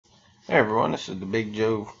Hey everyone, this is the Big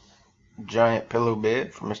Joe Giant Pillow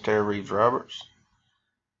Bed from Miss Tara Reeves Roberts.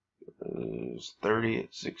 It's 30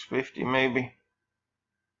 at 650 maybe.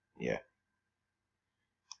 Yeah.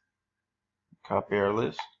 Copy our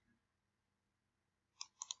list.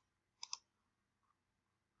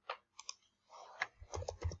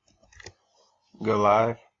 Go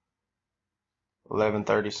live.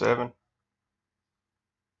 11:37.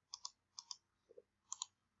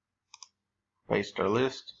 Paste our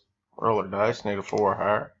list. Roll our dice. Need a 4 or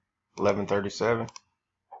higher. 11:37.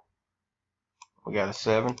 We got a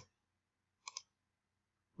 7.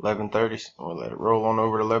 11:30. We'll let it roll on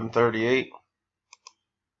over to 11:38.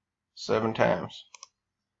 7 times.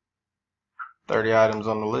 30 items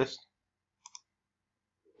on the list.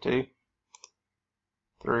 2,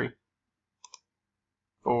 3,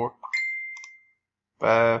 4,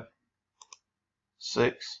 5,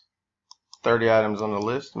 6. 30 items on the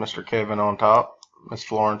list. Mr. Kevin on top. Miss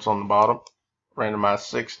Florence on the bottom. Randomized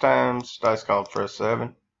 6 times. Dice called for a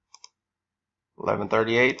 7.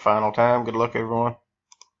 11:38. Final time. Good luck, everyone.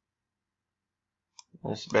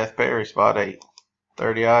 This is Beth Perry, spot 8.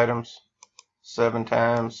 30 items. 7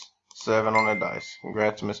 times. 7 on the dice.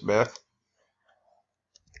 Congrats, Miss Beth.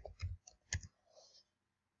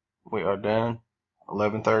 We are done.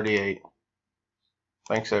 11:38.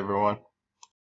 Thanks, everyone.